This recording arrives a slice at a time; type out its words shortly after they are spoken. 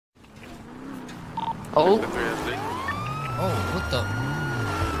Oh. Oh, what the?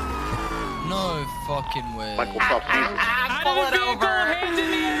 No fucking way. Pull it over. Hands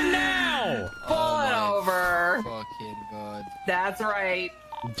in the air now. Pull it over. Fucking god. That's right.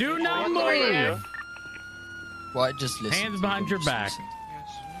 Do not move. Why just listen? Hands behind your back.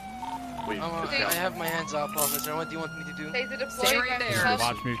 I have my hands up, officer. What do you want me to do? Stay right there.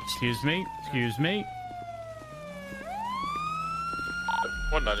 Watch me. Excuse me. Excuse me.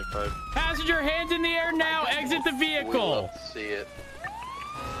 195. Passenger, hands in the air now. Exit the vehicle. See it.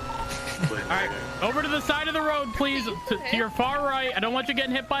 All right, over to the side of the road, please. To your far right. I don't want you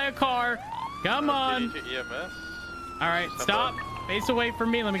getting hit by a car. Come on. EMS. All right, stop. Face away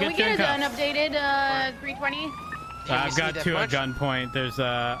from me. Let me Can get we you in get an cuffs. updated 320? I've got two at gunpoint. There's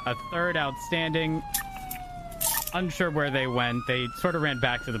a third outstanding. Unsure where they went. They sort of ran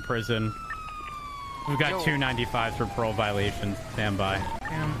back to the prison. We've got 295s for parole violations. Stand by.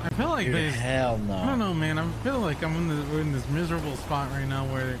 Damn, I feel like there's... Hell no. I don't know, man. I feel like we're in this miserable spot right now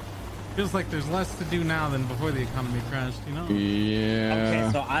where it feels like there's less to do now than before the economy crashed, you know? Yeah.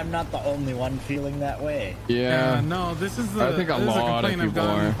 Okay, so I'm not the only one feeling that way. Yeah. No, this is the... I think a lot of complaint I've people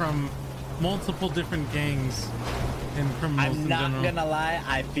gotten are. from multiple different gangs and criminals I'm in not general. gonna lie,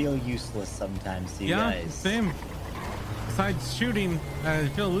 I feel useless sometimes to you guys. Yeah, same. Besides shooting, I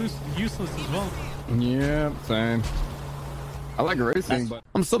feel useless as well. Yeah, same. I like racing, but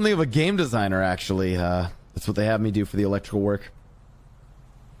I'm something of a game designer, actually. That's what they have me do for the electrical work.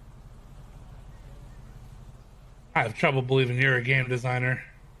 I have trouble believing you're a game designer.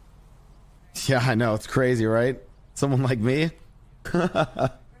 Yeah, I know. It's crazy, right? Someone like me?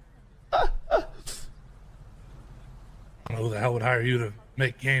 I don't know who the hell would hire you to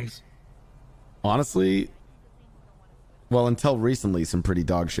make games. Honestly, well, until recently, some pretty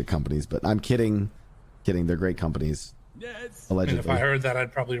dog shit companies, but I'm kidding. Kidding, they're great companies. Yes. Allegedly. And if I heard that,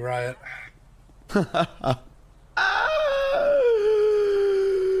 I'd probably riot. It's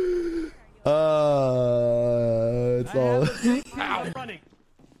all.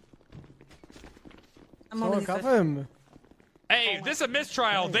 Someone cuff him. Hey, this is a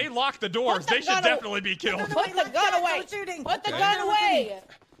mistrial. They locked the doors. They should definitely be killed. Put the gun away. Put the gun away.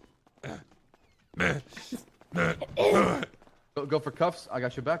 go for cuffs. I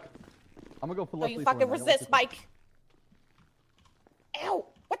got your back. I'm gonna go for Oh, left. you fucking resist, Mike. Ow!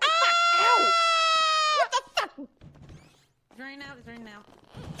 What the fuck? Ow! What the fuck? It's raining out. It's raining out.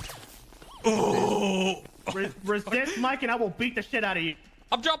 Oh! Resist, Mike, and I will beat the shit out of you.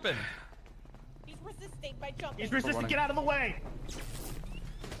 I'm jumping. He's resisting by jumping. He's resisting. Get out of the way.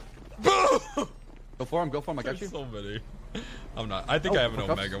 Go for him. Go for him. I got you. So many. I'm not. I think I have an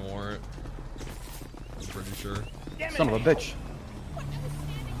Omega warrant. I'm pretty sure. Son of a bitch.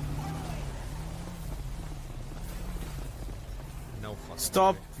 No fucking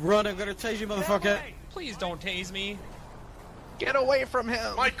Stop running. I'm gonna tase you, motherfucker. Please don't tase me. Get away from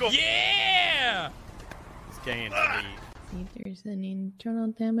him. Michael. Yeah! See if there's any internal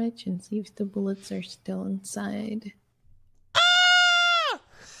damage and see if the bullets are still inside.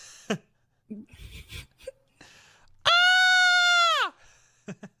 You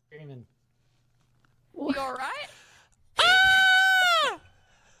alright?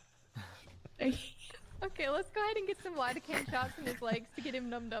 Okay, let's go ahead and get some lidocaine shots in his legs to get him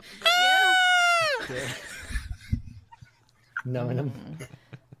numbed up a bit. Yeah. Numbing him.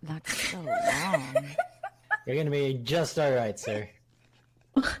 That's so long. You're gonna be just alright, sir.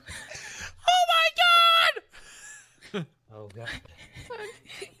 Oh my god! Oh god.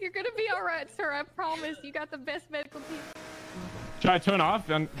 You're gonna be alright, sir. I promise. You got the best medical team. Should I turn off?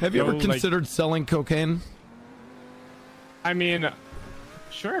 And Have you ever go, considered selling cocaine? I mean,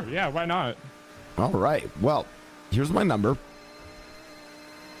 sure. Yeah, why not? All right. Well, here's my number.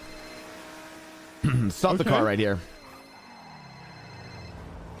 Stop the car right here.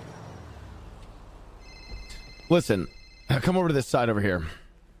 Listen, come over to this side over here.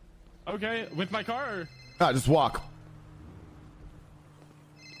 Okay, with my car? Or... Just walk.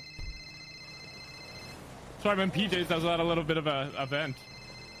 Sorry, I'm in PJs. I was at a little bit of a event.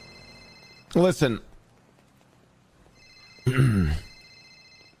 Listen.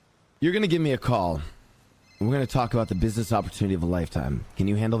 You're going to give me a call. We're going to talk about the business opportunity of a lifetime. Can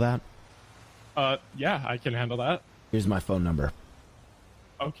you handle that? Yeah, I can handle that. Here's my phone number.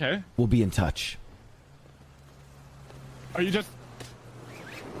 Okay. We'll be in touch. Are you just...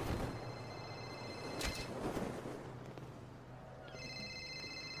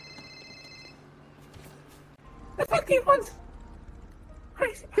 The fucking ones.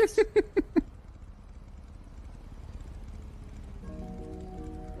 Crazy.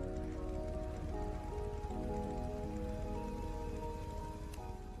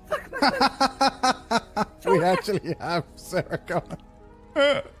 We actually have Sarah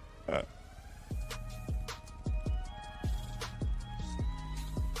going.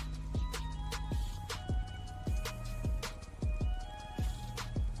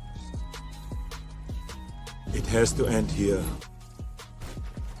 It has to end here.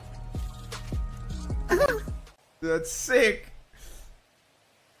 That's sick.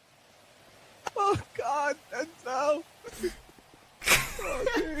 Oh God, Denzel. Oh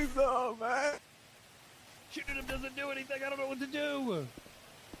jeez, oh man. Shooting him doesn't do anything. I don't know what to do.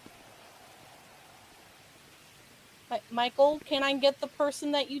 Michael, can I get the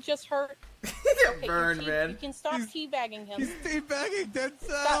person that you just hurt? Okay, Burn, man. You can stop teabagging him. He's teabagging Denzel.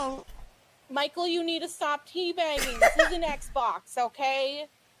 Stop. Michael, you need to stop teabagging. This is an Xbox, okay?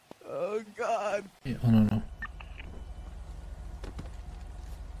 Oh God. Yeah, I don't know.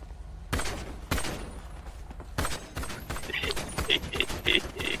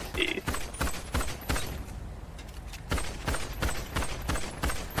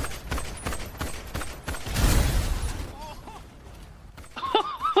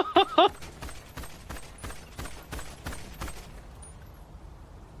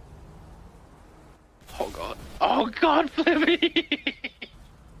 Oh God. Oh God, Flimmy.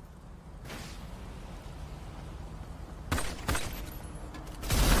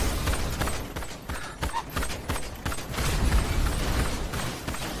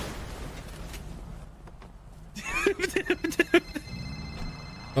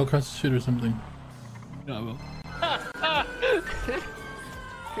 Go across the shit or something. No, I will.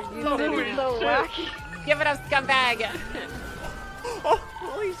 You so wacky. Give it up, scumbag. Oh,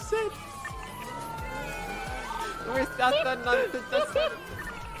 holy shit. We're stuck on nonsense.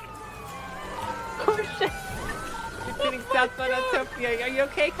 Oh shit. You're sitting south on Utopia. Are you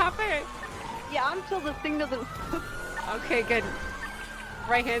okay, Copper? Yeah, until the thing doesn't. Okay, good.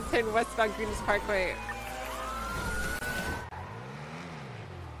 Right hand turn westbound Greens Parkway.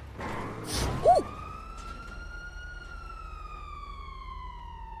 Ooh!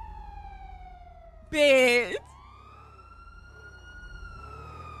 Bitch.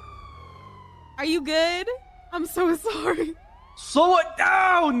 Are you good? I'm so sorry. Slow it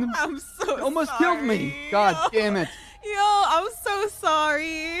down! I'm so You almost sorry. killed me. God damn it. Yo, I'm so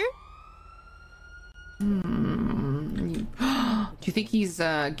sorry. Do you think he's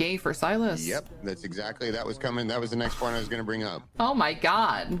gay for Silas? Yep, that was coming. That was the next point I was going to bring up. Oh my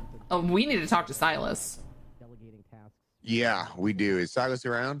God. Oh, we need to talk to Silas. Yeah, we do. Is Silas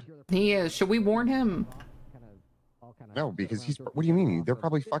around? He is. Should we warn him? No, because what do you mean? They're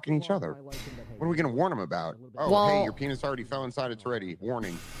probably fucking each other. What are we going to warn him about? Oh, Well- hey, your penis already fell inside a Toretti.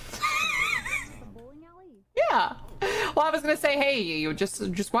 Warning. Yeah. Well, I was gonna say, hey, you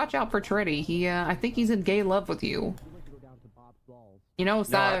just watch out for Toretti. He, I think he's in gay love with you. You know,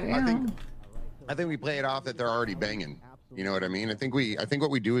 so, No, I think we play it off that they're already banging. You know what I mean? I think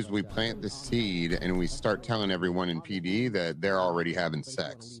what we do is we plant the seed and we start telling everyone in PD that they're already having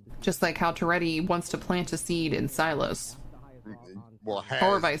sex. just like how Toretti wants to plant a seed in Silas. Well,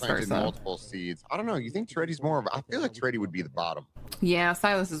 or vice planted versa. multiple seeds. I don't know. You think Toretti's more of? I feel like Toretti would be the bottom. Yeah,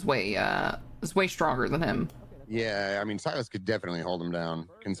 Silas is way stronger than him. Yeah, I mean Silas could definitely hold him down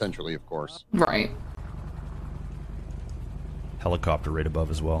consensually, of course. Right. Helicopter right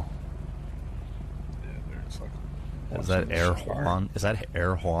above as well. Is that Air Juan? Is that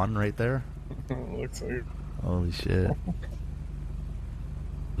Air Juan right there? Looks like. Holy shit.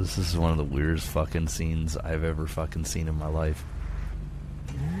 This is one of the weirdest fucking scenes I've ever fucking seen in my life.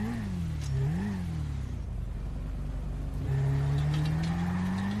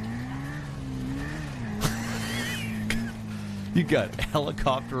 You got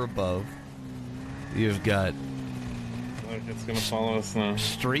helicopter above. You've got Look, it's gonna follow us now.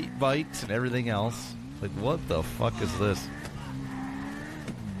 street bikes and everything else. Like, what the fuck is this?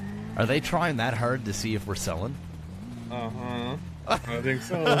 Are they trying that hard to see if we're selling? Uh-huh. I think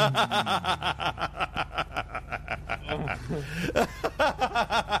so.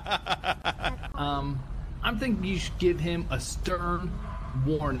 I'm thinking you should give him a stern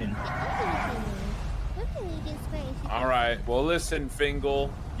warning. Alright, well listen,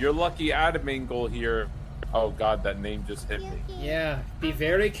 Fingal. You're lucky Adamingle here. Oh god, that name just hit me. Yeah, be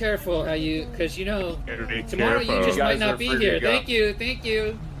very careful how you, because you know, Be tomorrow careful. you just You might guys not are be free to here. go. Thank you, thank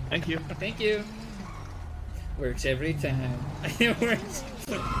you. Thank you. Thank you. Works every time. It works.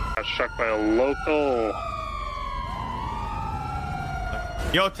 Got struck by a local.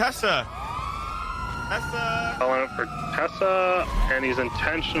 Yo, Tessa! Tessa! Calling up for Tessa, and he's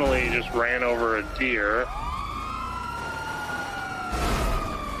intentionally just ran over a deer.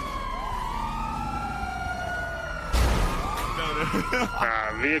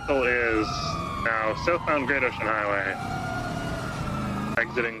 Vehicle is Now, southbound Great Ocean Highway.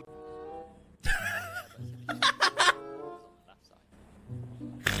 Exiting.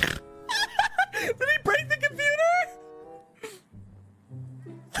 Did he break the computer?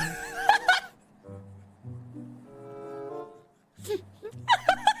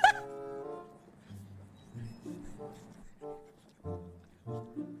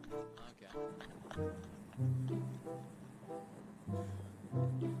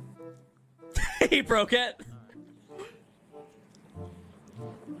 He broke it.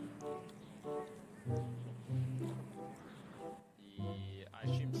 I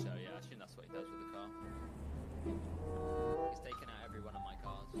assume so, yeah. I assume that's what he does with the car. He's taken out every one of my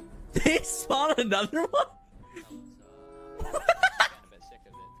cars. Did he spawn another one? I'm getting a bit sick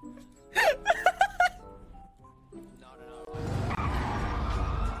of it.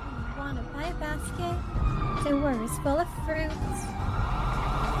 Wanna buy a basket? The word is full of fruits.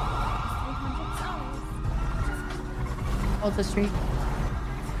 Hold the street.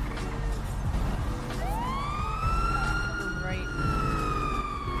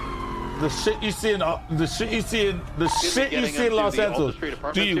 The shit you see in Los Angeles.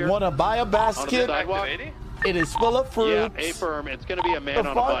 Do you want to buy a basket? It is full of fruits. Yeah, A-firm. It's going to be a man on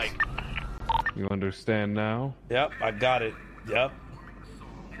a bike. You understand now? Yep, I got it. Yep.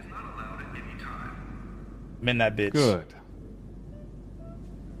 I'm in that bitch. Good.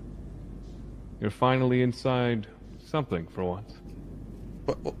 You're finally inside something for once.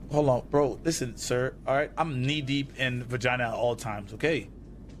 But, hold on, bro. Listen, sir. All right, I'm knee deep in vagina at all times. Okay.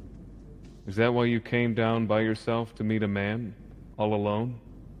 Is that why you came down by yourself to meet a man, all alone,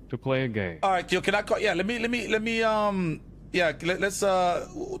 to play a game? All right, yo, can I call? Yeah, let's.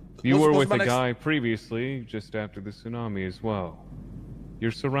 You were with a guy previously, just after the tsunami as well.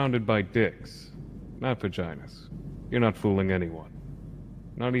 You're surrounded by dicks, not vaginas. You're not fooling anyone.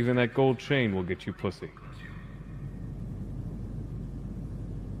 Not even that gold chain will get you pussy.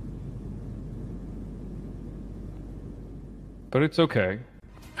 But it's okay.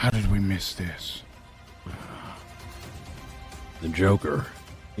 How did we miss this? The Joker.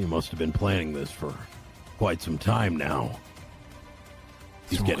 He must have been planning this for quite some time now.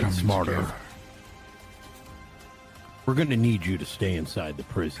 He's getting smarter. Together. We're gonna need you to stay inside the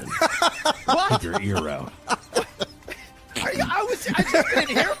prison. Keep your ear out. I've just been in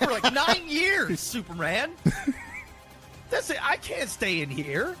here for like 9 years, Superman. That's it. I can't stay in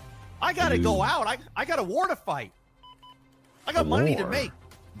here. I gotta go out. I got a war to fight. I got money to make.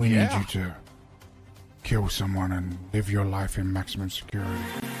 We need you to kill someone and live your life in maximum security.